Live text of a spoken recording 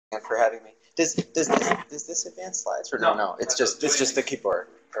And for having me. Does this advance slides or no? It's just the keyboard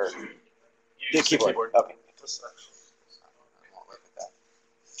or the keyboard. Okay. I won't look at that.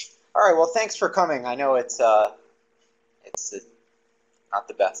 All right. Well, thanks for coming. I know it's not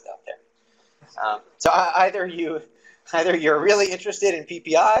the best out there. So either you're really interested in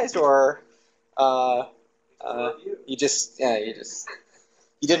PPIs or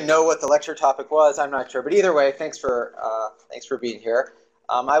you didn't know what the lecture topic was. I'm not sure, but either way, thanks for being here.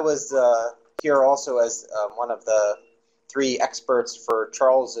 I was here also as one of the 3 experts for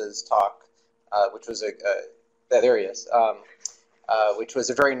Charles's talk, which was there he is, which was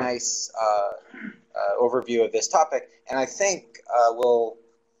a very nice overview of this topic, and I think we'll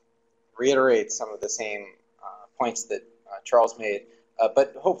reiterate some of the same points that Charles made,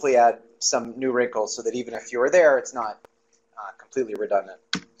 but hopefully add some new wrinkles so that even if you were there, it's not completely redundant.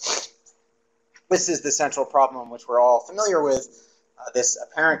 This is the central problem which we're all familiar with, this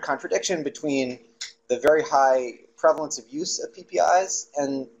apparent contradiction between the very high prevalence of use of PPIs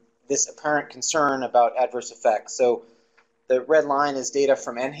and this apparent concern about adverse effects. So the red line is data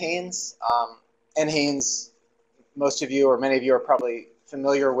from NHANES. NHANES, most of you or many of you are probably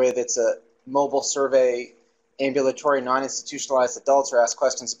familiar with. It's a mobile survey. Ambulatory, non-institutionalized adults are asked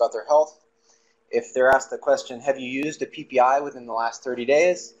questions about their health. If they're asked the question, have you used a PPI within the last 30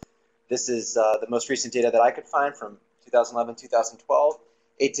 days? This is the most recent data that I could find from 2011, 2012.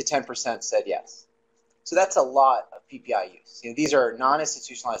 8 to 10% said yes. So that's a lot of PPI use. These are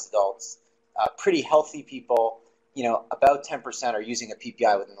non-institutionalized adults, pretty healthy people. About 10% are using a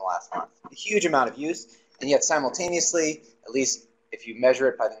PPI within the last month. A huge amount of use, and yet simultaneously, at least if you measure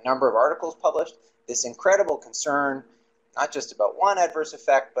it by the number of articles published, this incredible concern, not just about one adverse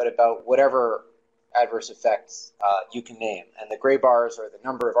effect, but about whatever adverse effects you can name. And the gray bars are the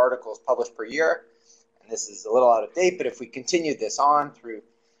number of articles published per year. And this is a little out of date, but if we continued this on through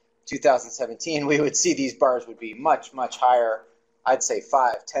 2017, we would see these bars would be much, much higher. I'd say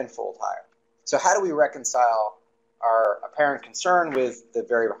 5, 10-fold higher. So how do we reconcile our apparent concern with the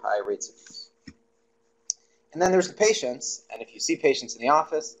very high rates of use? And then there's the patients. And if you see patients in the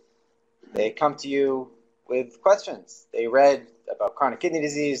office, they come to you with questions. They read about chronic kidney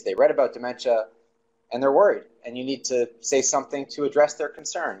disease, they read about dementia, and they're worried. And you need to say something to address their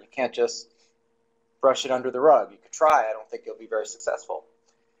concern. You can't just brush it under the rug. You could try. I don't think you'll be very successful.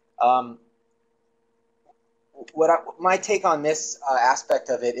 My take on this aspect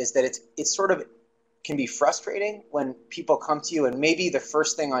of it is that it sort of can be frustrating when people come to you and maybe the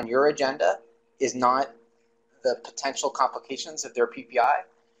first thing on your agenda is not the potential complications of their PPI.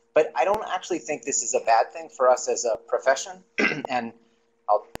 But I don't actually think this is a bad thing for us as a profession, and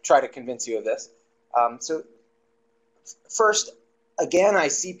I'll try to convince you of this. So first, again, I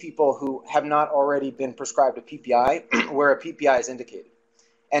see people who have not already been prescribed a PPI where a PPI is indicated.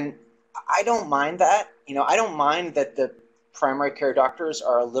 And I don't mind that. I don't mind that the primary care doctors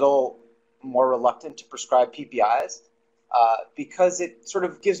are a little more reluctant to prescribe PPIs because it sort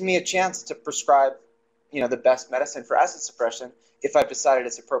of gives me a chance to prescribe the best medicine for acid suppression if I've decided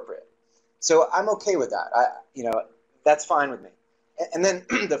it's appropriate. So I'm okay with that. That's fine with me. And then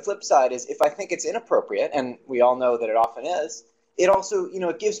the flip side is if I think it's inappropriate, and we all know that it often is, it also,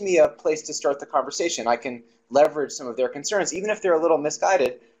 it gives me a place to start the conversation. I can leverage some of their concerns, even if they're a little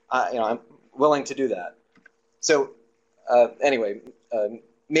misguided. I'm willing to do that. So anyway,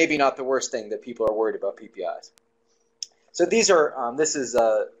 maybe not the worst thing that people are worried about PPIs. So this is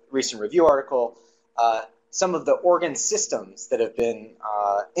a recent review article. Some of the organ systems that have been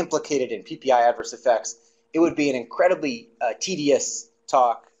implicated in PPI adverse effects. It would be an incredibly tedious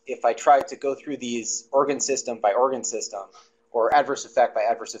talk if I tried to go through these organ system by organ system or adverse effect by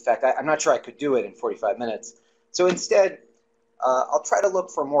adverse effect. I'm not sure I could do it in 45 minutes. So instead, I'll try to look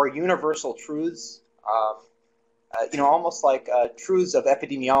for more universal truths, almost like truths of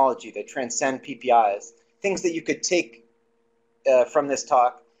epidemiology that transcend PPIs, things that you could take from this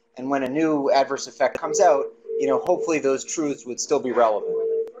talk, and when a new adverse effect comes out, hopefully those truths would still be relevant.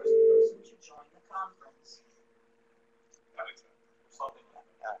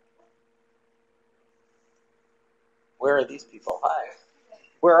 Where are these people? Hi.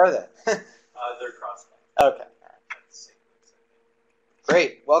 Where are they? They're crossing. Okay.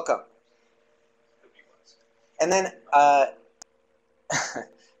 Great. Welcome. And then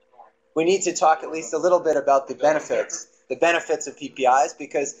we need to talk at least a little bit about the benefits of PPIs,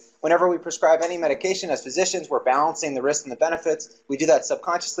 because whenever we prescribe any medication as physicians, we're balancing the risks and the benefits. We do that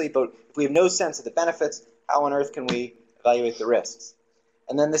subconsciously, but if we have no sense of the benefits, how on earth can we evaluate the risks?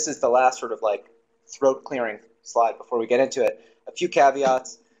 And then this is the last sort of like throat clearing slide before we get into it. A few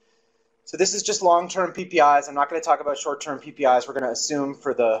caveats. So this is just long-term PPIs. I'm not going to talk about short-term PPIs. We're going to assume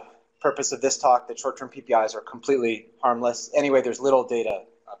for the purpose of this talk that short-term PPIs are completely harmless. Anyway, there's little data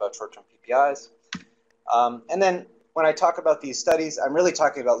about short-term PPIs. And then when I talk about these studies, I'm really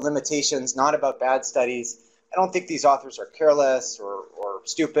talking about limitations, not about bad studies. I don't think these authors are careless or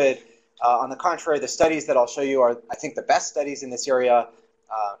stupid. On the contrary, the studies that I'll show you are, I think, the best studies in this area.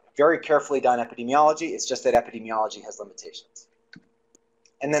 Very carefully done epidemiology. It's just that epidemiology has limitations.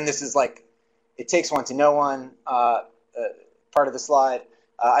 And then this is like, it takes one to know one, part of the slide.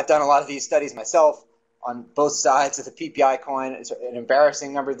 I've done a lot of these studies myself on both sides of the PPI coin. It's an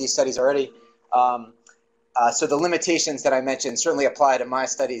embarrassing number of these studies already. So the limitations that I mentioned certainly apply to my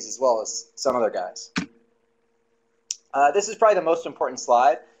studies as well as some other guys. This is probably the most important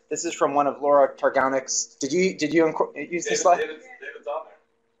slide. This is from one of Laura Targownick's. Did you use this slide? David's on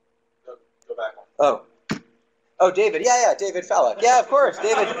there. Go back one. Oh. Oh, David. Yeah, David Fallock. Yeah, of course.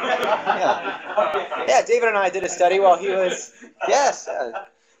 David. Yeah, David and I did a study while he was, yes,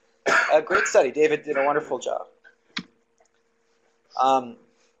 a great study. David did a wonderful job.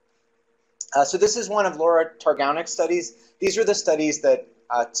 So this is one of Laura Targownick's studies. These are the studies that,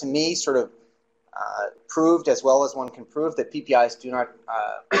 to me, sort of proved, as well as one can prove, that PPIs do not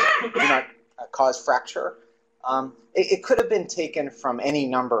cause fracture. It could have been taken from any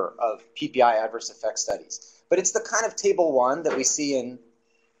number of PPI adverse effect studies. But it's the kind of table one that we see in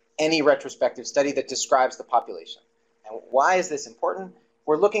any retrospective study that describes the population. And why is this important?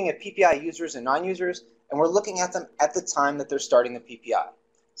 We're looking at PPI users and non-users, and we're looking at them at the time that they're starting the PPI.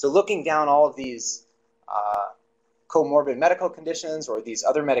 So looking down all of these comorbid medical conditions or these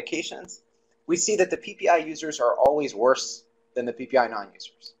other medications, we see that the PPI users are always worse than the PPI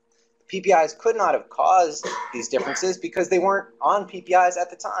non-users. The PPIs could not have caused these differences because they weren't on PPIs at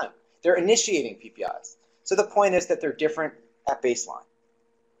the time. They're initiating PPIs. So the point is that they're different at baseline.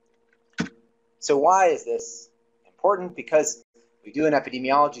 So why is this important? Because we do an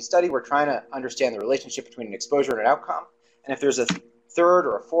epidemiology study. We're trying to understand the relationship between an exposure and an outcome. And if there's a third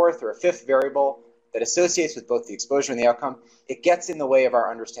or a fourth or a fifth variable that associates with both the exposure and the outcome, it gets in the way of our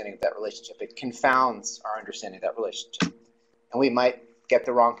understanding of that relationship. It confounds our understanding of that relationship. And we might get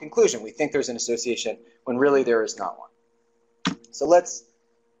the wrong conclusion. We think there's an association when really there is not one. So let's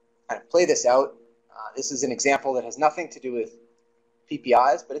kind of play this out. This is an example that has nothing to do with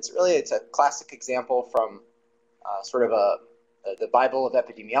PPIs, but it's a classic example from sort of the Bible of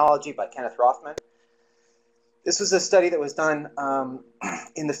Epidemiology by Kenneth Rothman. This was a study that was done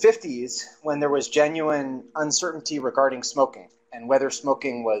in the 50s when there was genuine uncertainty regarding smoking and whether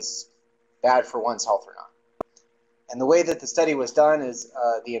smoking was bad for one's health or not. And the way that the study was done is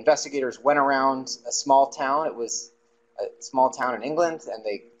the investigators went around a small town. It was a small town in England, and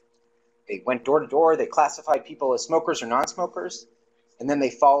they went door to door. They classified people as smokers or non-smokers, and then they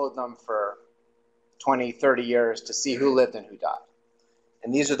followed them for 20, 30 years to see who lived and who died.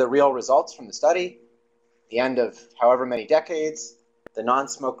 And these are the real results from the study. At the end of however many decades, the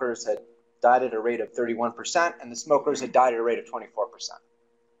non-smokers had died at a rate of 31%, and the smokers had died at a rate of 24%.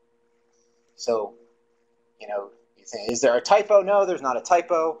 So, you think, is there a typo? No, there's not a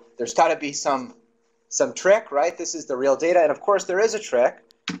typo. There's got to be some trick, right? This is the real data, and of course there is a trick.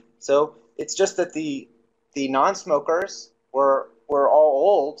 So it's just that the non-smokers were all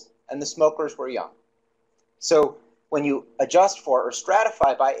old and the smokers were young. So when you adjust for or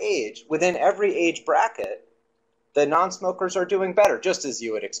stratify by age, within every age bracket, the non-smokers are doing better, just as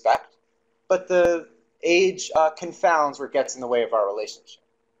you would expect. But the age confounds or gets in the way of our relationship.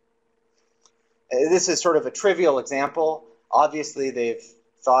 This is sort of a trivial example. Obviously, they've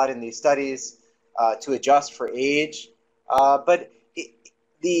thought in these studies to adjust for age, but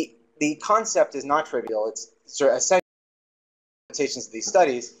the concept is not trivial. It's sort of essential limitations of these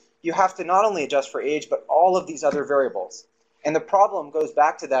studies. You have to not only adjust for age, but all of these other variables. And the problem goes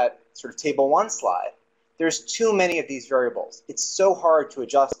back to that sort of table one slide. There's too many of these variables. It's so hard to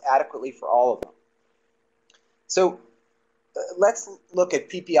adjust adequately for all of them. So let's look at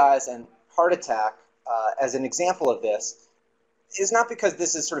PPIs and heart attack as an example of this. It's not because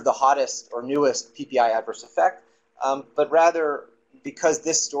this is sort of the hottest or newest PPI adverse effect, but rather because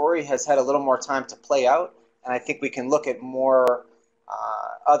this story has had a little more time to play out, and I think we can look at more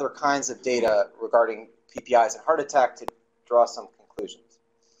other kinds of data regarding PPIs and heart attack to draw some conclusions.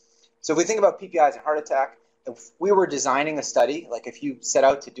 So if we think about PPIs and heart attack, if we were designing a study, like if you set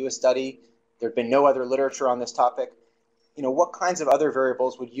out to do a study, there'd been no other literature on this topic, what kinds of other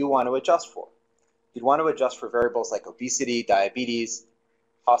variables would you want to adjust for? You'd want to adjust for variables like obesity, diabetes,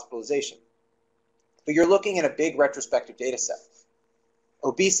 hospitalization. But you're looking at a big retrospective data set.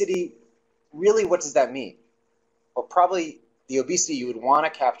 Obesity, really, what does that mean? Well, probably the obesity you would want to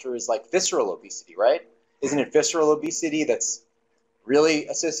capture is like visceral obesity, right? Isn't it visceral obesity that's really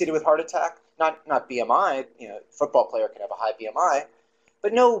associated with heart attack? Not BMI. You know, a football player can have a high BMI,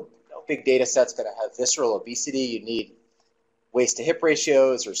 but no big data set's going to have visceral obesity. You need waist to hip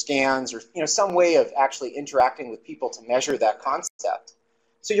ratios or scans or some way of actually interacting with people to measure that concept.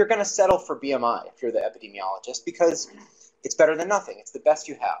 So you're going to settle for BMI if you're the epidemiologist because it's better than nothing. It's the best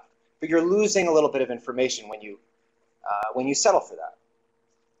you have. But you're losing a little bit of information when you settle for that.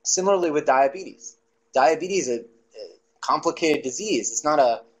 Similarly with diabetes. Diabetes is a complicated disease. It's not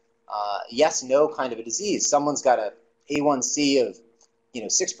a yes/no kind of a disease. Someone's got a A1C of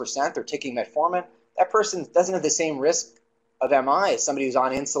 6%. They're taking metformin. That person doesn't have the same risk of MI as somebody who's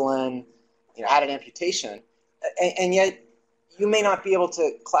on insulin, had an amputation, and yet you may not be able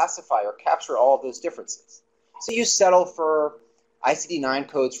to classify or capture all of those differences. So you settle for ICD-9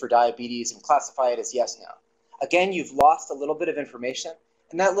 codes for diabetes and classify it as yes/no. Again, you've lost a little bit of information,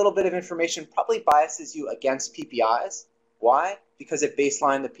 and that little bit of information probably biases you against PPIs. Why? Because at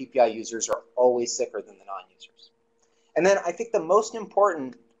baseline, the PPI users are always sicker than the non-users. And then I think the most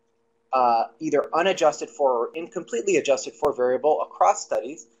important either unadjusted for or incompletely adjusted for variable across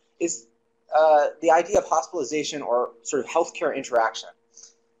studies is the idea of hospitalization or sort of healthcare interaction.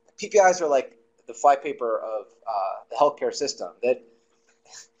 PPIs are like the flypaper of the healthcare system. That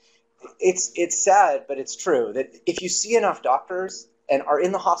it's sad, but it's true that if you see enough doctors and are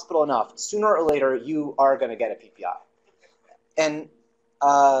in the hospital enough, sooner or later you are going to get a PPI. And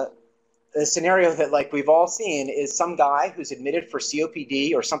the scenario that we've all seen is some guy who's admitted for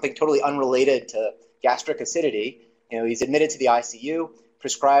COPD or something totally unrelated to gastric acidity. He's admitted to the ICU,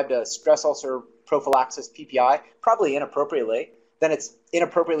 prescribed a stress ulcer prophylaxis PPI, probably inappropriately. Then it's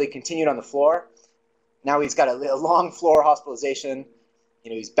inappropriately continued on the floor. Now he's got a long floor hospitalization.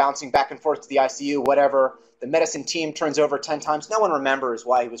 He's bouncing back and forth to the ICU, whatever. The medicine team turns over 10 times. No one remembers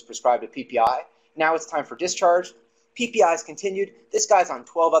why he was prescribed a PPI. Now it's time for discharge. PPIs continued. This guy's on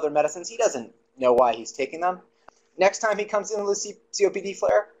 12 other medicines. He doesn't know why he's taking them. Next time he comes in with a COPD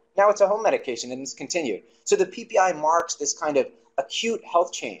flare, now it's a home medication and it's continued. So the PPI marks this kind of acute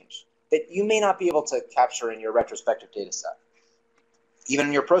health change that you may not be able to capture in your retrospective data set, even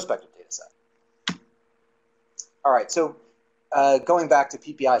in your prospective data set. All right, so going back to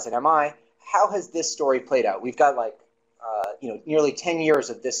PPIs and MI, how has this story played out? We've got nearly 10 years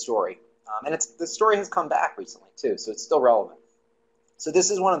of this story. And the story has come back recently, too, so it's still relevant. So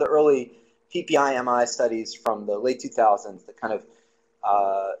this is one of the early PPI-MI studies from the late 2000s that kind of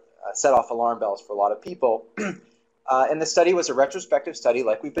set off alarm bells for a lot of people. And the study was a retrospective study,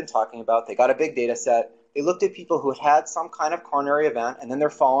 like we've been talking about. They got a big data set. They looked at people who had some kind of coronary event, and then they're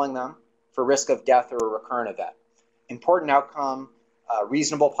following them for risk of death or a recurrent event. Important outcome,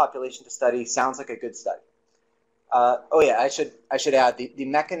 reasonable population to study, sounds like a good study. I should add the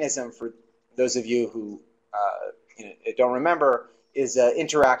mechanism for those of you who don't remember is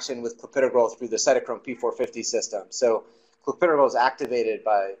interaction with clopidogrel through the cytochrome P450 system. So clopidogrel is activated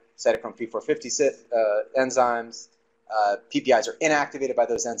by cytochrome P450 enzymes. PPIs are inactivated by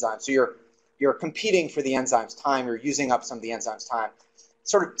those enzymes. So you're competing for the enzyme's time. You're using up some of the enzyme's time. It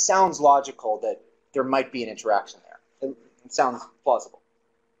sort of sounds logical that there might be an interaction there. It sounds plausible.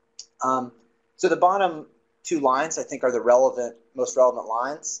 So the bottom two lines, I think, are the most relevant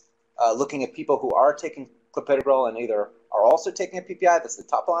lines. Looking at people who are taking clopidogrel and either are also taking a PPI, that's the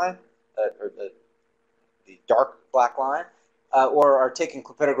top line, or the dark black line, or are taking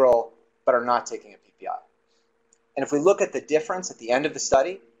clopidogrel but are not taking a PPI. And if we look at the difference at the end of the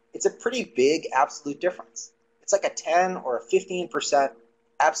study, it's a pretty big absolute difference. It's like a 10 or a 15%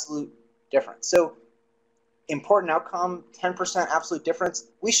 absolute difference. So important outcome, 10% absolute difference,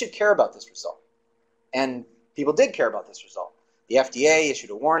 we should care about this result. And people did care about this result. The FDA issued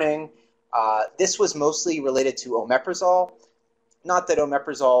a warning. This was mostly related to omeprazole. Not that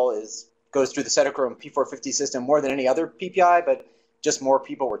omeprazole goes through the cytochrome P450 system more than any other PPI, but just more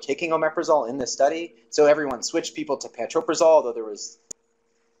people were taking omeprazole in this study. So everyone switched people to pantoprazole, although there was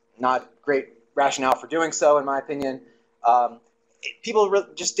not great rationale for doing so, in my opinion. People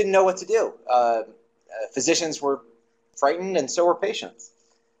just didn't know what to do. Physicians were frightened, and so were patients.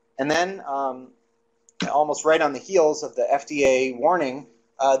 And then almost right on the heels of the FDA warning,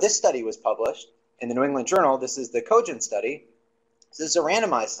 this study was published in the New England Journal. This is the Cogent study. This is a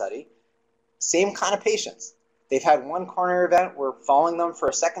randomized study. Same kind of patients. They've had one coronary event. We're following them for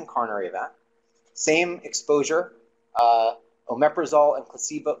a second coronary event. Same exposure, omeprazole and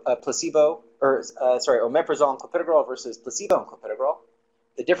omeprazole and clopidogrel versus placebo and clopidogrel.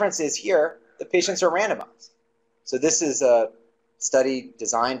 The difference is here, the patients are randomized. So this is a study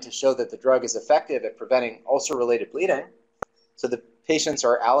designed to show that the drug is effective at preventing ulcer-related bleeding. So the patients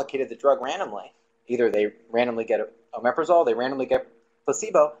are allocated the drug randomly. Either they randomly get omeprazole, they randomly get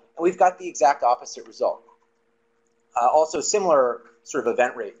placebo, and we've got the exact opposite result. Also similar sort of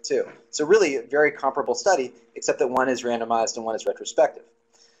event rate too. So really a very comparable study, except that one is randomized and one is retrospective.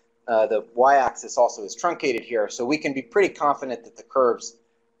 The y-axis also is truncated here, so we can be pretty confident that the curves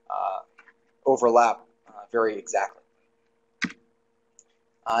overlap very exactly.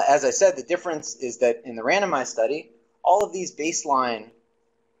 As I said, the difference is that in the randomized study, all of these baseline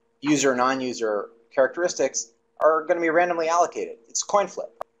user, non-user characteristics are going to be randomly allocated. It's a coin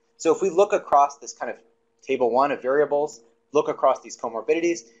flip. So if we look across this kind of table 1 of variables, look across these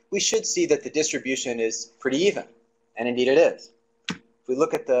comorbidities, we should see that the distribution is pretty even. And indeed it is. If we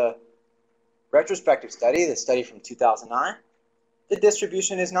look at the retrospective study, the study from 2009, the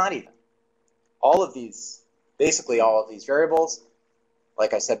distribution is not even. All of these, basically all of these variables,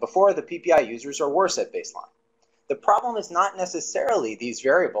 like I said before, the PPI users are worse at baseline. The problem is not necessarily these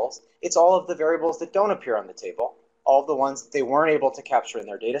variables, it's all of the variables that don't appear on the table, all of the ones that they weren't able to capture in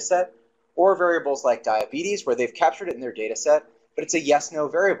their data set, or variables like diabetes where they've captured it in their data set, but it's a yes-no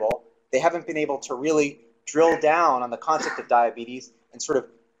variable. They haven't been able to really drill down on the concept of diabetes and sort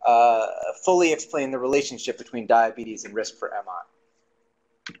of fully explain the relationship between diabetes and risk for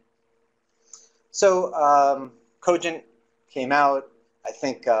MI. So Cogent came out. I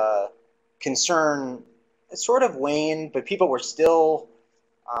think concern sort of waned, but people were still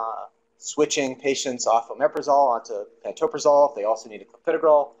switching patients off omeprazole onto pantoprazole if they also needed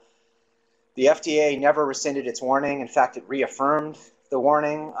clopidogrel. The FDA never rescinded its warning. In fact, it reaffirmed the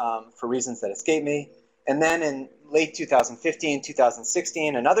warning for reasons that escape me. And then in late 2015,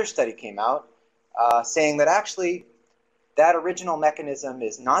 2016, another study came out saying that actually that original mechanism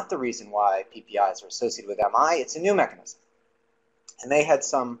is not the reason why PPIs are associated with MI. It's a new mechanism. And they had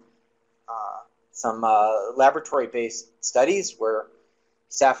some laboratory-based studies where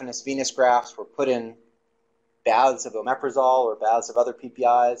saphenous venous grafts were put in baths of omeprazole or baths of other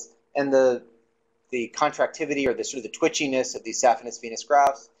PPIs, and the contractivity or the sort of the twitchiness of these saphenous venous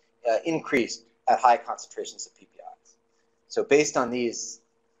grafts increased at high concentrations of PPIs. So based on these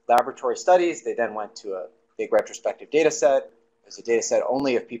laboratory studies, they then went to a big retrospective data set. It was a data set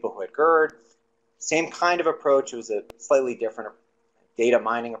only of people who had GERD. Same kind of approach. It was a slightly different data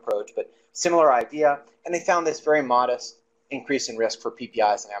mining approach, but similar idea. And they found this very modest increase in risk for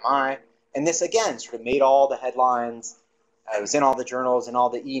PPIs and MI. And this, again, sort of made all the headlines. It was in all the journals and all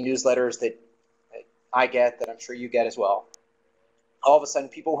the e-newsletters that I get, that I'm sure you get as well. All of a sudden,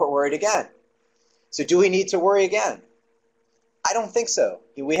 people were worried again. So do we need to worry again? I don't think so.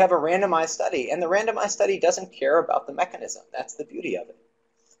 We have a randomized study, and the randomized study doesn't care about the mechanism. That's the beauty of it.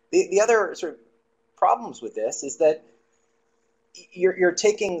 The other sort of problems with this is that you're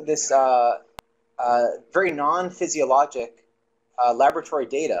taking this very non-physiologic laboratory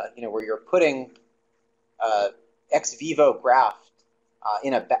data, where you're putting ex vivo graft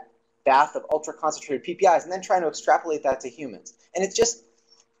in a bath of ultra-concentrated PPIs and then trying to extrapolate that to humans. And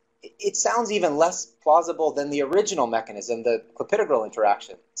it sounds even less plausible than the original mechanism, the clopidogrel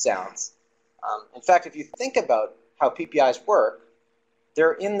interaction sounds. In fact, if you think about how PPIs work,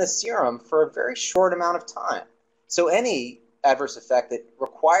 they're in the serum for a very short amount of time. So any adverse effect that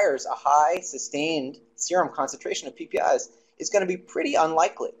requires a high sustained serum concentration of PPIs is going to be pretty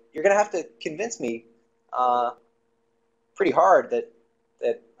unlikely. You're going to have to convince me pretty hard that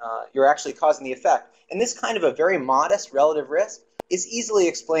you're actually causing the effect. And this kind of a very modest relative risk is easily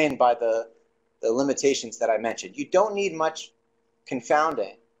explained by the limitations that I mentioned. You don't need much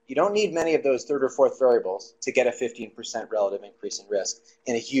confounding. You don't need many of those third or fourth variables to get a 15% relative increase in risk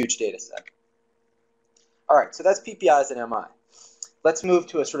in a huge data set. All right, so that's PPIs and MI. Let's move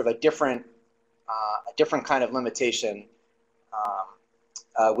to a sort of a different kind of limitation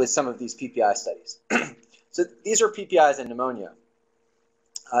with some of these PPI studies. So these are PPIs and pneumonia.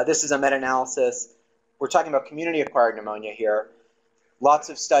 This is a meta-analysis. We're talking about community-acquired pneumonia here. Lots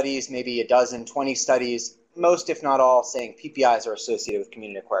of studies, maybe a dozen, 20 studies, most if not all saying PPIs are associated with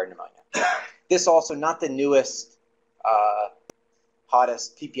community-acquired pneumonia. This also not the newest,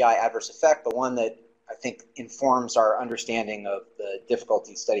 hottest PPI adverse effect, but one that I think informs our understanding of the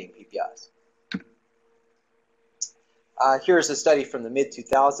difficulty studying PPIs. Here's a study from the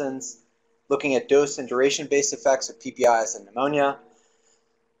mid-2000s looking at dose and duration-based effects of PPIs and pneumonia.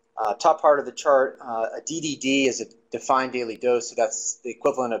 Top part of the chart, a DDD is a defined daily dose, so that's the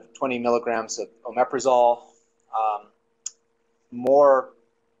equivalent of 20 milligrams of omeprazole. More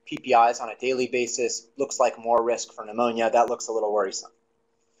PPIs on a daily basis looks like more risk for pneumonia. That looks a little worrisome.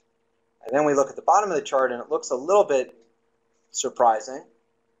 And then we look at the bottom of the chart, and it looks a little bit surprising.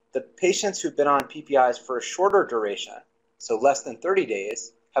 The patients who've been on PPIs for a shorter duration so less than 30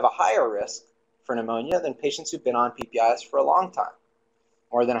 days, have a higher risk for pneumonia than patients who've been on PPIs for a long time,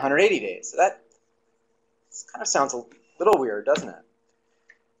 more than 180 days. So that kind of sounds a little weird, doesn't it?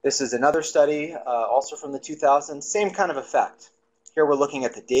 This is another study, also from the 2000s, same kind of effect. Here we're looking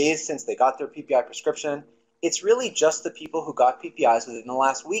at the days since they got their PPI prescription. It's really just the people who got PPIs within the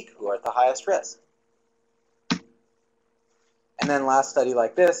last week who are at the highest risk. And then last study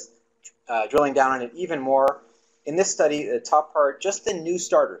like this, drilling down on it even more. In this study, the top part, just the new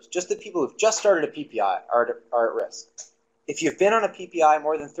starters, just the people who've just started a PPI are at risk. If you've been on a PPI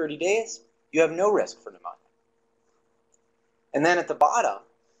more than 30 days, you have no risk for pneumonia. And then at the bottom,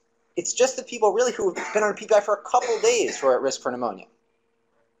 it's just the people really who have been on a PPI for a couple days who are at risk for pneumonia.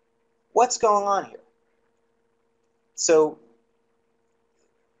 What's going on here? So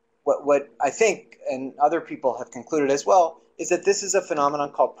what I think, and other people have concluded as well, is that this is a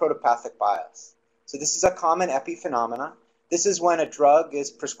phenomenon called protopathic bias. So this is a common epiphenomenon. This is when a drug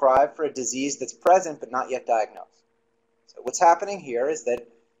is prescribed for a disease that's present but not yet diagnosed. So what's happening here is that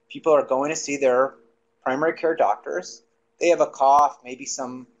people are going to see their primary care doctors. They have a cough, maybe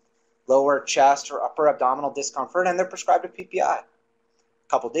some lower chest or upper abdominal discomfort, and they're prescribed a PPI. A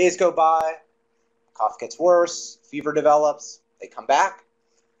couple days go by, cough gets worse, fever develops, they come back,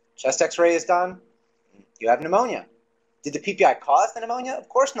 chest x-ray is done, you have pneumonia. Did the PPI cause the pneumonia? Of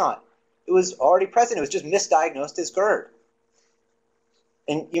course not. It was already present, it was just misdiagnosed as GERD.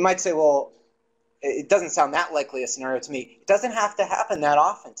 And you might say, well, it doesn't sound that likely a scenario to me. It doesn't have to happen that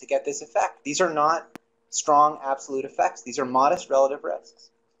often to get this effect. These are not strong absolute effects. These are modest relative risks.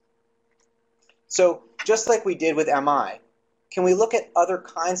 So just like we did with MI, can we look at other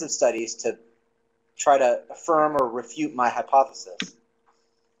kinds of studies to try to affirm or refute my hypothesis?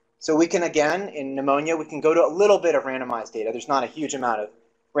 So we can, again, in pneumonia, we can go to a little bit of randomized data. There's not a huge amount of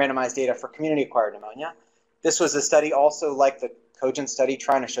randomized data for community-acquired pneumonia. This was a study also like the Cogent study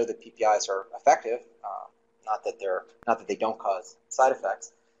trying to show that PPIs are effective, not that they don't cause side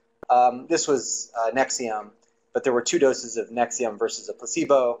effects. This was Nexium, but there were 2 doses of Nexium versus a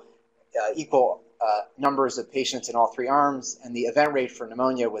placebo, equal numbers of patients in all 3 arms, and the event rate for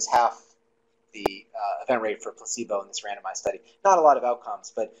pneumonia was half the event rate for placebo in this randomized study. Not a lot of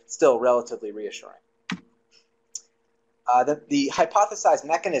outcomes, but still relatively reassuring. The hypothesized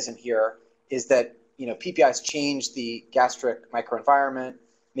mechanism here is that PPIs change the gastric microenvironment.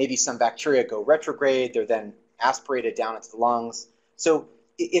 Maybe some bacteria go retrograde. They're then aspirated down into the lungs. So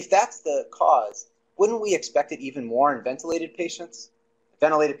if that's the cause, wouldn't we expect it even more in ventilated patients?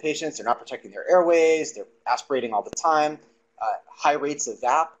 Ventilated patients, they're not protecting their airways. They're aspirating all the time. High rates of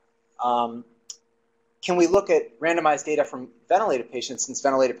VAP. Can we look at randomized data from ventilated patients, since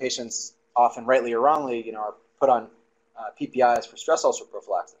ventilated patients often, rightly or wrongly, are put on PPIs for stress ulcer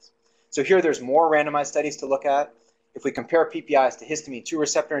prophylaxis? So here there's more randomized studies to look at. If we compare PPIs to histamine 2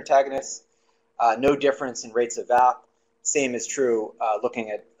 receptor antagonists, no difference in rates of VAP. Same is true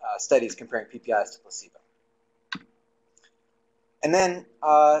looking at studies comparing PPIs to placebo. And then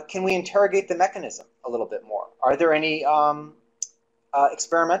can we interrogate the mechanism a little bit more? Are there any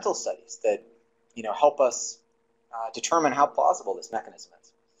experimental studies that help us determine how plausible this mechanism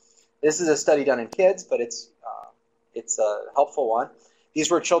is? This is a study done in kids, but it's a helpful one. These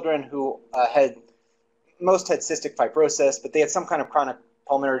were children who most had cystic fibrosis, but they had some kind of chronic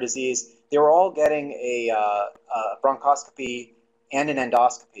pulmonary disease. They were all getting a bronchoscopy and an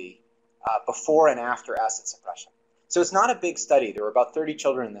endoscopy before and after acid suppression. So it's not a big study. There were about 30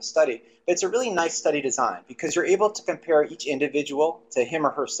 children in this study, but it's a really nice study design because you're able to compare each individual to him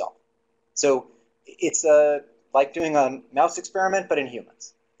or herself. So it's like doing a mouse experiment, but in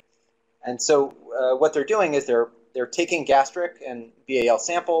humans. And so what they're doing is they're taking gastric and BAL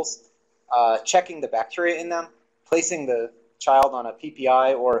samples, checking the bacteria in them, placing the child on a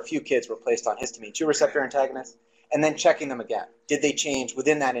PPI, or a few kids were placed on histamine 2 receptor antagonists, and then checking them again. Did they change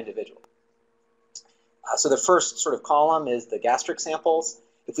within that individual? So the first sort of column is the gastric samples.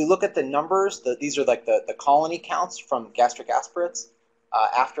 If we look at the numbers, these are like the colony counts from gastric aspirates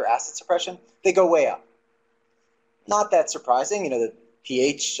after acid suppression, they go way up. Not that surprising. The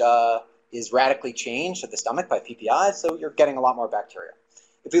pH is radically changed at the stomach by PPIs, so you're getting a lot more bacteria.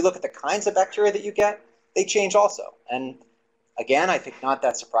 If we look at the kinds of bacteria that you get, they change also. And again, I think not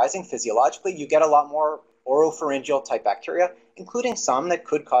that surprising. Physiologically, you get a lot more oropharyngeal type bacteria, including some that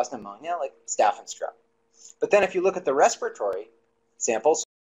could cause pneumonia, like staph and strep. But then if you look at the respiratory samples,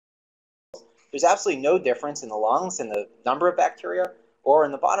 there's absolutely no difference in the lungs in the number of bacteria, or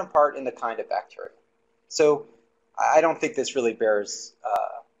in the bottom part in the kind of bacteria. So I don't think this really bears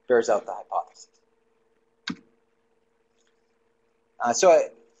out the hypothesis.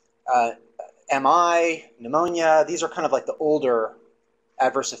 MI, pneumonia, these are kind of like the older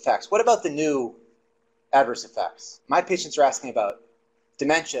adverse effects. What about the new adverse effects? My patients are asking about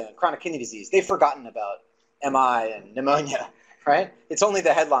dementia and chronic kidney disease. They've forgotten about MI and pneumonia, right? It's only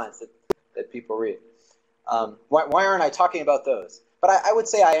the headlines that people read. Why aren't I talking about those? But I would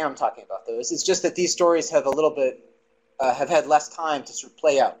say I am talking about those. It's just that these stories have a little bit, have had less time to sort of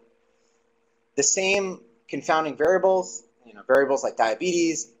play out. The same confounding variables, variables like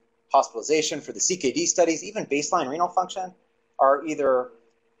diabetes, hospitalization for the CKD studies, even baseline renal function, are either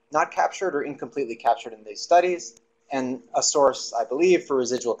not captured or incompletely captured in these studies, and a source, I believe, for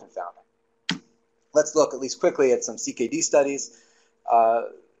residual confounding. Let's look at least quickly at some CKD studies.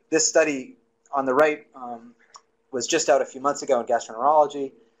 This study on the right was just out a few months ago in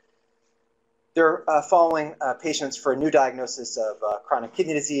Gastroenterology. They're following patients for a new diagnosis of chronic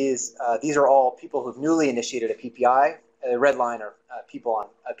kidney disease. These are all people who've newly initiated a PPI. The red line are people on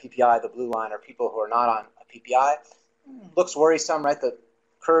a PPI. The blue line are people who are not on a PPI. Looks worrisome, right? The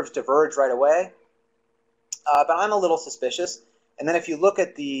curves diverge right away. But I'm a little suspicious. And then if you look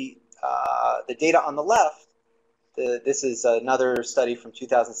at the data on the left, this is another study from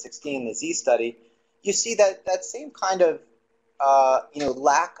 2016, the Z study. You see that same kind of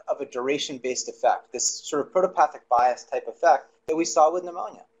lack of a duration-based effect, this sort of protopathic bias type effect that we saw with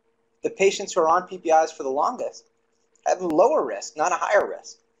pneumonia. The patients who are on PPIs for the longest have a lower risk, not a higher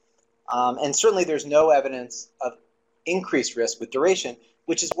risk. And certainly there's no evidence of increased risk with duration,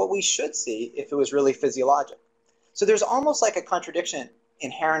 which is what we should see if it was really physiologic. So there's almost like a contradiction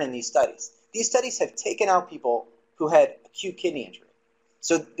inherent in these studies. These studies have taken out people who had acute kidney injury.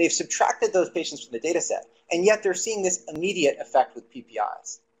 So they've subtracted those patients from the data set, and yet they're seeing this immediate effect with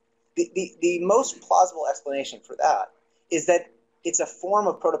PPIs. The most plausible explanation for that is that it's a form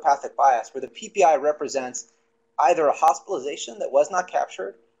of protopathic bias where the PPI represents either a hospitalization that was not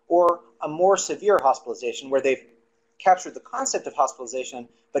captured or a more severe hospitalization where they've captured the concept of hospitalization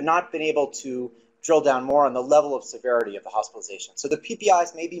but not been able to drill down more on the level of severity of the hospitalization. So the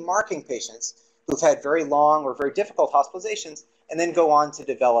PPIs may be marking patients who've had very long or very difficult hospitalizations and then go on to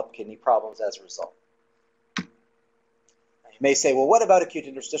develop kidney problems as a result. You may say, well, what about acute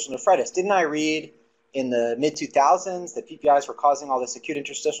interstitial nephritis? Didn't I read in the mid-2000s that PPIs were causing all this acute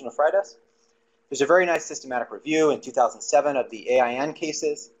interstitial nephritis? There's a very nice systematic review in 2007 of the AIN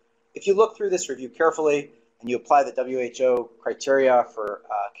cases. If you look through this review carefully and you apply the WHO criteria for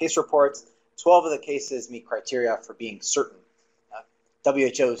case reports, 12 of the cases meet criteria for being certain.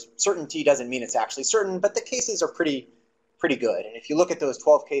 WHO's certainty doesn't mean it's actually certain, but the cases are pretty good. And if you look at those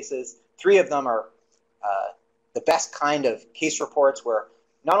 12 cases, 3 of them are the best kind of case reports where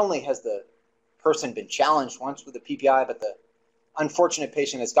not only has the person been challenged once with the PPI, but the unfortunate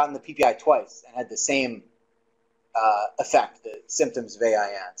patient has gotten the PPI twice and had the same effect, the symptoms of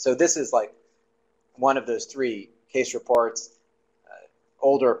AIN. So this is like one of those 3 case reports.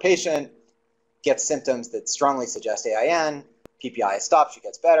 Older patient gets symptoms that strongly suggest AIN, PPI is stopped, she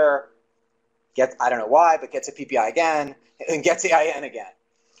gets better, I don't know why, but gets a PPI again, and gets AIN again.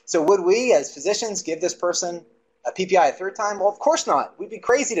 So would we, as physicians, give this person a PPI a 3rd time? Well, of course not. We'd be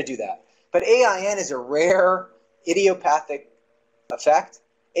crazy to do that. But AIN is a rare idiopathic effect.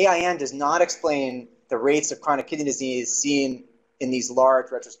 AIN does not explain the rates of chronic kidney disease seen in these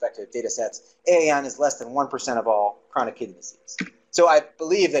large retrospective data sets. AIN is less than 1% of all chronic kidney disease. So I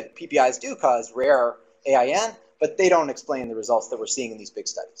believe that PPIs do cause rare AIN, but they don't explain the results that we're seeing in these big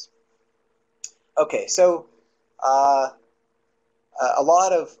studies. Okay, so a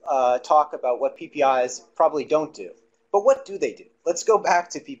lot of talk about what PPIs probably don't do. But what do they do? Let's go back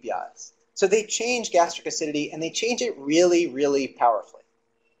to PPIs. So they change gastric acidity, and they change it really, really powerfully.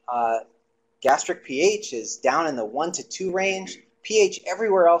 Gastric pH is down in the 1 to 2 range. pH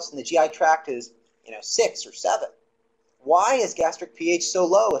everywhere else in the GI tract is 6 or 7. Why is gastric pH so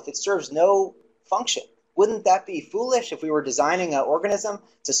low if it serves no function? Wouldn't that be foolish if we were designing an organism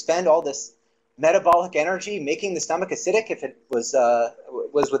to spend all this metabolic energy making the stomach acidic if it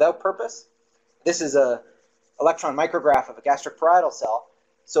was without purpose? This is an electron micrograph of a gastric parietal cell.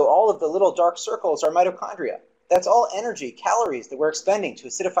 So all of the little dark circles are mitochondria. That's all energy, calories that we're expending to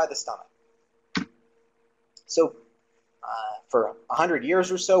acidify the stomach. So for 100 years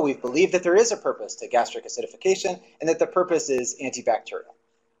or so, we've believed that there is a purpose to gastric acidification and that the purpose is antibacterial.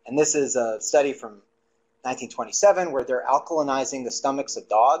 And this is a study from 1927 where they're alkalinizing the stomachs of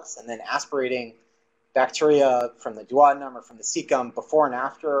dogs and then aspirating bacteria from the duodenum or from the cecum before and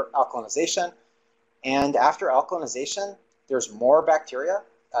after alkalinization. And after alkalinization, there's more bacteria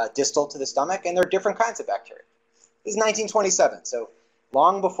distal to the stomach, and there are different kinds of bacteria. This is 1927, so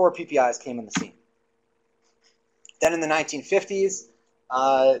long before PPIs came on the scene. Then in the 1950s,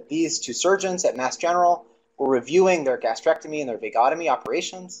 these two surgeons at Mass General were reviewing their gastrectomy and their vagotomy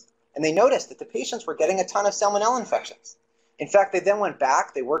operations, and they noticed that the patients were getting a ton of salmonella infections. In fact, they then went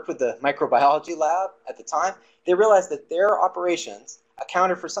back, they worked with the microbiology lab at the time. They realized that their operations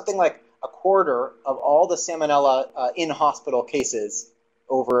accounted for something like a quarter of all the salmonella in-hospital cases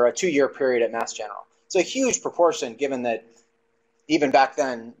over a 2-year period at Mass General. So a huge proportion, given that even back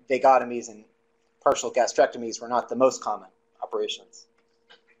then, vagotomies and partial gastrectomies were not the most common operations.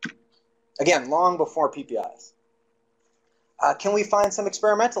 Again, long before PPIs. Can we find some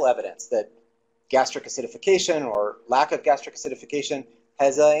experimental evidence that gastric acidification or lack of gastric acidification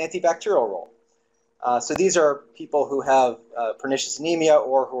has an antibacterial role? So these are people who have pernicious anemia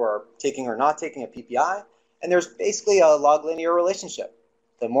or who are taking or not taking a PPI, and there's basically a log linear relationship.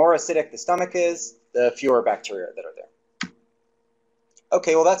 The more acidic the stomach is, the fewer bacteria that are there.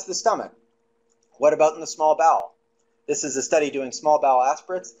 Okay, well that's the stomach. What about in the small bowel? This is a study doing small bowel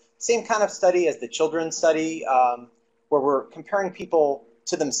aspirates. Same kind of study as the children's study, where we're comparing people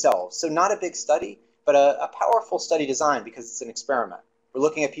to themselves. So not a big study, but a powerful study design because it's an experiment. We're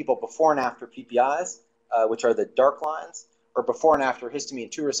looking at people before and after PPIs, which are the dark lines, or before and after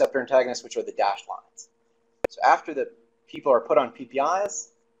histamine 2 receptor antagonists, which are the dashed lines. So after the people are put on PPIs,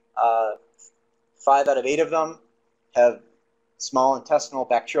 5 out of 8 of them have small intestinal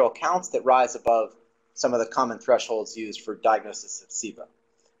bacterial counts that rise above some of the common thresholds used for diagnosis of SIBO.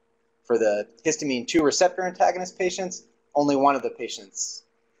 For the histamine 2 receptor antagonist patients, only one of the patients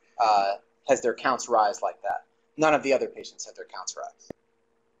has their counts rise like that. None of the other patients have their counts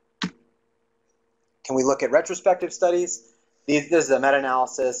rise. Can we look at retrospective studies? This is a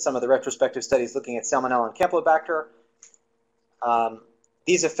meta-analysis, some of the retrospective studies looking at Salmonella and Campylobacter.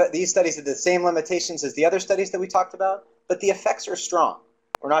 These studies have the same limitations as the other studies that we talked about, but the effects are strong.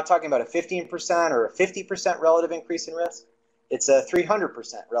 We're not talking about a 15% or a 50% relative increase in risk. It's a 300%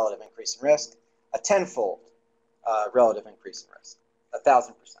 relative increase in risk, a 10-fold relative increase in risk,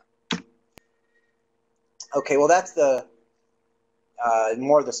 1,000%. Okay, well that's the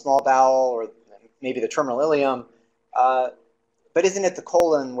more the small bowel or maybe the terminal ileum. But isn't it the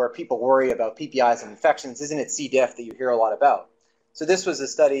colon where people worry about PPIs and infections? Isn't it C. diff that you hear a lot about? So this was a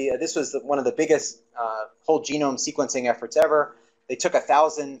study, this was one of the biggest whole genome sequencing efforts ever. They took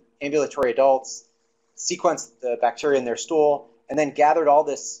 1,000 ambulatory adults, sequenced the bacteria in their stool, and then gathered all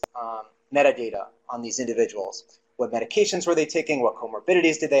this metadata on these individuals. What medications were they taking? What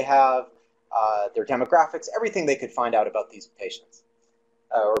comorbidities did they have? Their demographics, everything they could find out about these patients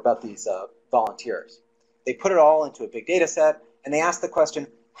or about these volunteers. They put it all into a big data set, and they asked the question,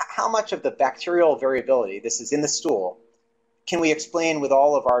 how much of the bacterial variability, this is in the stool, can we explain with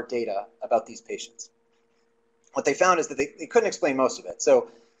all of our data about these patients? What they found is that they couldn't explain most of it. So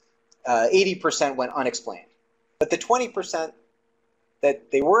 80% went unexplained. But the 20%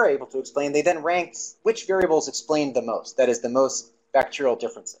 that they were able to explain, they then ranked which variables explained the most, that is the most bacterial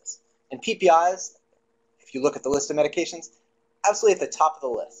differences. And PPIs, if you look at the list of medications, absolutely at the top of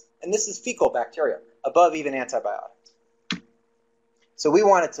the list. And this is fecal bacteria, above even antibiotics. So we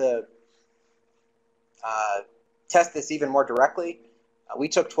wanted to test this even more directly. We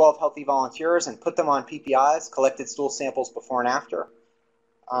took 12 healthy volunteers and put them on PPIs, collected stool samples before and after.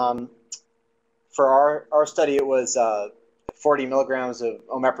 For our study, it was 40 milligrams of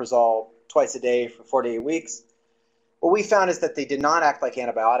omeprazole twice a day for 48 weeks. What we found is that they did not act like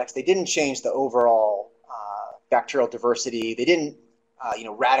antibiotics. They didn't change the overall bacterial diversity. They didn't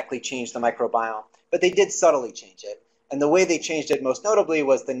radically change the microbiome, but they did subtly change it. And the way they changed it most notably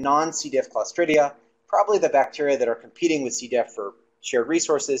was the non-C. diff Clostridia, probably the bacteria that are competing with C. diff for shared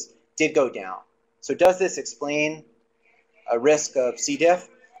resources, did go down. So does this explain a risk of C. diff?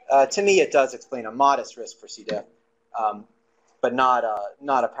 To me, it does explain a modest risk for C. diff, but not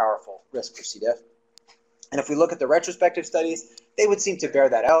a powerful risk for C. diff. And if we look at the retrospective studies, they would seem to bear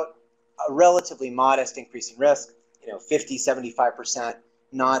that out. A relatively modest increase in risk, 50, 75%,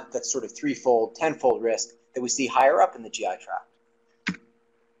 not that sort of 3-fold, 10-fold risk that we see higher up in the GI tract.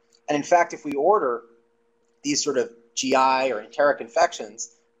 And in fact, if we order these sort of GI or enteric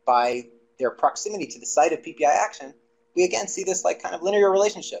infections by their proximity to the site of PPI action, we again see this like kind of linear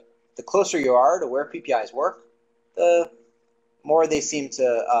relationship. The closer you are to where PPIs work, the more they seem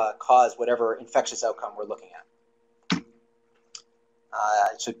to cause whatever infectious outcome we're looking at. I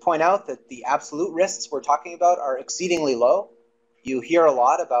should point out that the absolute risks we're talking about are exceedingly low. You hear a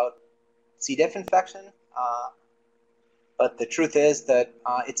lot about C. diff infection, but the truth is that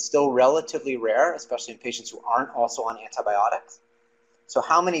it's still relatively rare, especially in patients who aren't also on antibiotics. So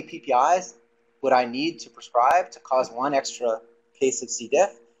how many PPIs would I need to prescribe to cause one extra case of C.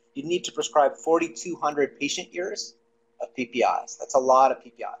 diff? You'd need to prescribe 4,200 patient years of PPIs. That's a lot of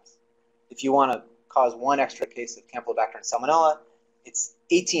PPIs. If you want to cause one extra case of Campylobacter and Salmonella, it's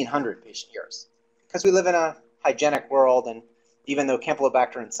 1,800 patient years. Because we live in a hygienic world, and even though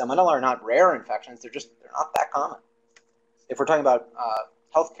Campylobacter and Salmonella are not rare infections, they're not that common. If we're talking about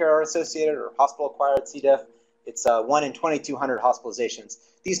healthcare-associated or hospital-acquired C. diff, it's 1 in 2,200 hospitalizations.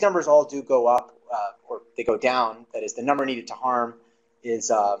 These numbers all do go up, or they go down. That is, the number needed to harm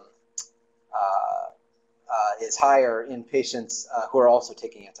is higher in patients who are also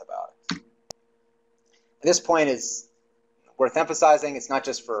taking antibiotics. And this point is worth emphasizing. It's not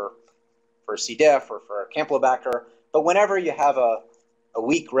just for C. diff or for Campylobacter, but whenever you have a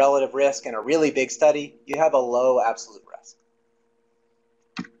weak relative risk and a really big study, you have a low absolute risk.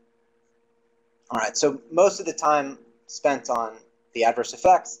 All right, so most of the time spent on the adverse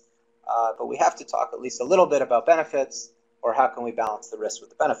effects, but we have to talk at least a little bit about benefits, or how can we balance the risk with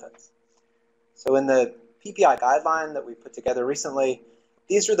the benefits. So in the PPI guideline that we put together recently,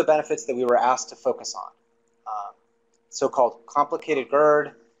 these are the benefits that we were asked to focus on. So-called complicated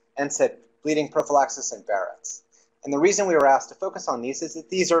GERD, NSAID bleeding prophylaxis, and Barrett's. And the reason we were asked to focus on these is that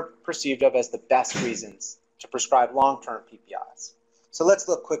these are perceived of as the best reasons to prescribe long-term PPIs. So let's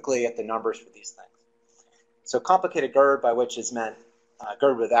look quickly at the numbers for these things. So complicated GERD, by which is meant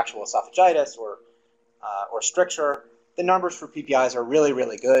GERD with actual esophagitis or stricture, the numbers for PPIs are really,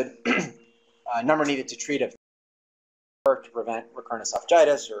 really good. Number needed to treat of to prevent recurrent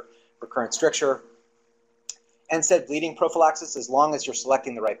esophagitis or recurrent stricture. NSAID bleeding prophylaxis, as long as you're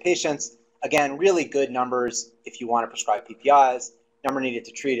selecting the right patients. Again, really good numbers if you want to prescribe PPIs. Number needed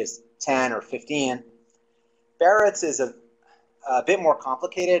to treat is 10 or 15. Barrett's is a bit more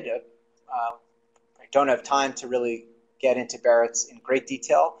complicated. I don't have time to really get into Barrett's in great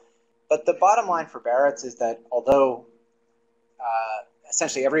detail. But the bottom line for Barrett's is that although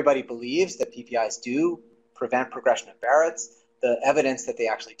essentially everybody believes that PPIs do prevent progression of Barrett's, the evidence that they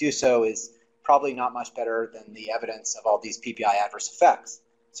actually do so is probably not much better than the evidence of all these PPI adverse effects.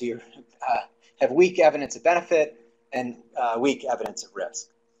 So you have weak evidence of benefit and weak evidence of risk.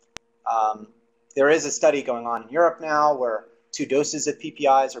 There is a study going on in Europe now where 2 doses of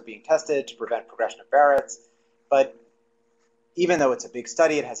PPIs are being tested to prevent progression of Barrett's. But even though it's a big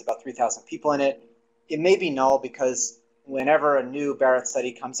study, it has about 3,000 people in it, it may be null because whenever a new Barrett's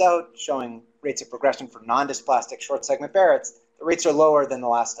study comes out showing rates of progression for non-dysplastic short segment Barrett's, the rates are lower than the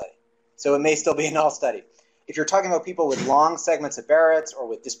last study. So it may still be a null study. If you're talking about people with long segments of Barrett's or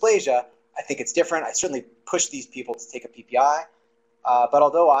with dysplasia, I think it's different. I certainly push these people to take a PPI. But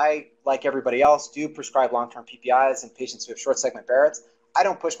although I, like everybody else, do prescribe long-term PPIs in patients who have short segment Barrett's, I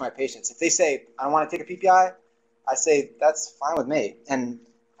don't push my patients. If they say, I don't want to take a PPI, I say, that's fine with me. And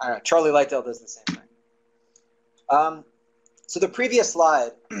I don't know, Charlie Lightdale does the same thing. So the previous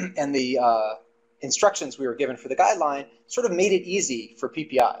slide and the instructions we were given for the guideline sort of made it easy for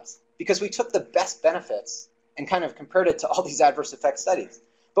PPIs because we took the best benefits and kind of compared it to all these adverse effect studies.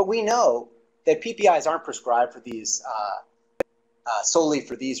 But we know that PPIs aren't prescribed for these solely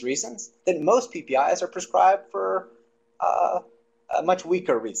for these reasons, that most PPIs are prescribed for much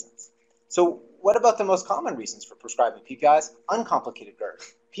weaker reasons. So what about the most common reasons for prescribing PPIs? Uncomplicated GERD.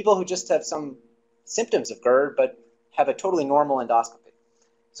 People who just have some symptoms of GERD but have a totally normal endoscopy.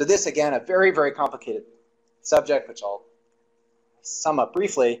 So this, again, a very, very complicated subject, which I'll sum up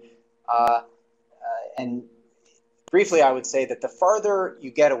briefly. And briefly, I would say that the farther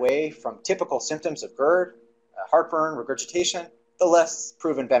you get away from typical symptoms of GERD, heartburn, regurgitation, the less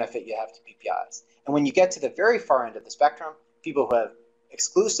proven benefit you have to PPIs. And when you get to the very far end of the spectrum, people who have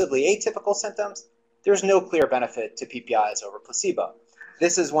exclusively atypical symptoms, there's no clear benefit to PPIs over placebo.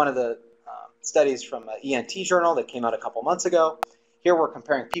 This is one of the studies from an ENT journal that came out a couple months ago. Here we're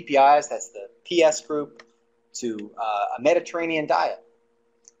comparing PPIs, that's the PS group, to a Mediterranean diet.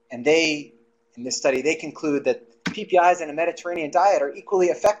 And they, in this study, they conclude that PPIs in a Mediterranean diet are equally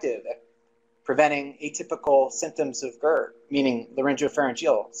effective at preventing atypical symptoms of GERD, meaning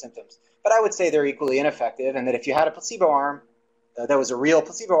laryngopharyngeal symptoms. But I would say they're equally ineffective, and that if you had a placebo arm, that was a real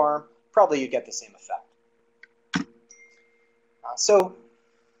placebo arm, probably you'd get the same effect. So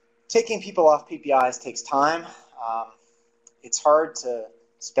taking people off PPIs takes time. It's hard to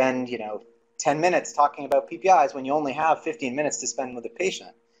spend, 10 minutes talking about PPIs when you only have 15 minutes to spend with a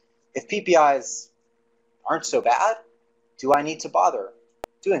patient. If PPIs aren't so bad, do I need to bother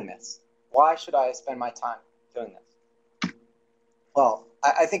doing this? Why should I spend my time doing this? Well,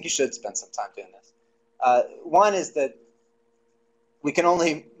 I think you should spend some time doing this. One is that we can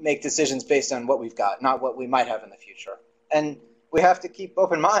only make decisions based on what we've got, not what we might have in the future. And we have to keep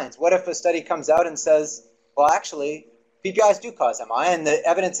open minds. What if a study comes out and says, well, actually, PPIs do cause MI, and the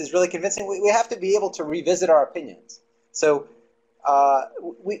evidence is really convincing? We have to be able to revisit our opinions. So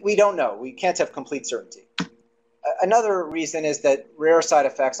we don't know. We can't have complete certainty. Another reason is that rare side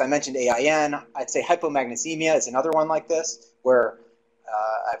effects, I mentioned AIN, I'd say hypomagnesemia is another one like this, where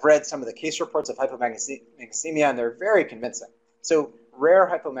I've read some of the case reports of hypomagnesemia, and they're very convincing. So rare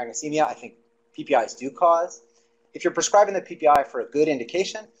hypomagnesemia, I think PPIs do cause. If you're prescribing the PPI for a good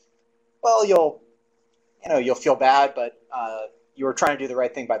indication, well, you'll feel bad, but you were trying to do the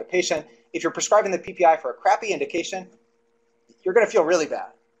right thing by the patient. If you're prescribing the PPI for a crappy indication, you're going to feel really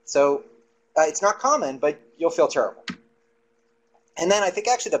bad. So it's not common, but you'll feel terrible. And then I think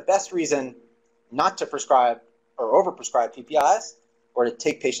actually the best reason not to prescribe or overprescribe PPIs or to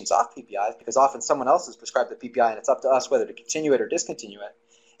take patients off PPIs, because often someone else has prescribed the PPI and it's up to us whether to continue it or discontinue it,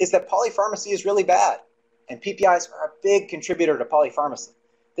 is that polypharmacy is really bad. And PPIs are a big contributor to polypharmacy.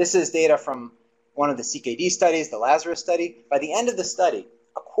 This is data from one of the CKD studies, the Lazarus study. By the end of the study,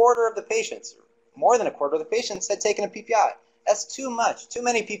 a quarter of the patients, more than a quarter of the patients, had taken a PPI. That's too much, too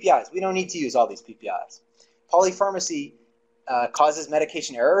many PPIs. We don't need to use all these PPIs. Polypharmacy causes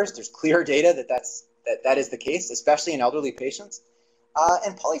medication errors. There's clear data that is the case, especially in elderly patients.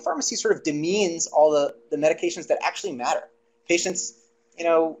 And polypharmacy sort of demeans all the medications that actually matter. Patients,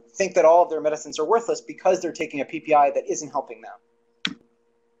 think that all of their medicines are worthless because they're taking a PPI that isn't helping them.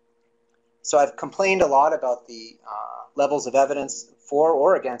 So I've complained a lot about the levels of evidence for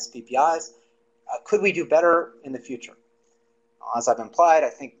or against PPIs. Could we do better in the future? As I've implied, I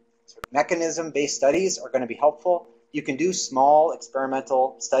think sort of mechanism-based studies are going to be helpful. You can do small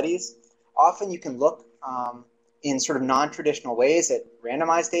experimental studies. Often you can look in sort of non-traditional ways at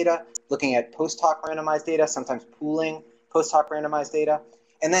randomized data, looking at post-hoc randomized data, sometimes pooling post-hoc randomized data.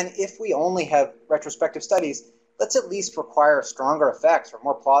 And then if we only have retrospective studies, let's at least require stronger effects or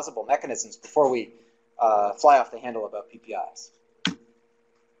more plausible mechanisms before we fly off the handle about PPIs.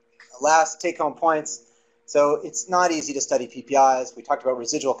 Last take-home points. So it's not easy to study PPIs. We talked about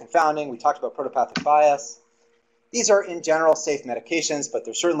residual confounding. We talked about protopathic bias. These are, in general, safe medications, but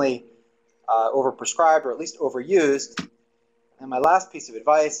they're certainly overprescribed or at least overused. And my last piece of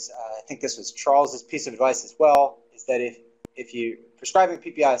advice, I think this was Charles's piece of advice as well, is that if you're prescribing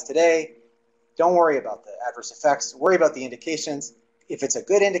PPIs today, don't worry about the adverse effects. Worry about the indications. If it's a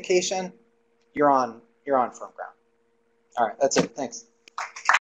good indication, you're on firm ground. All right, that's it. Thanks.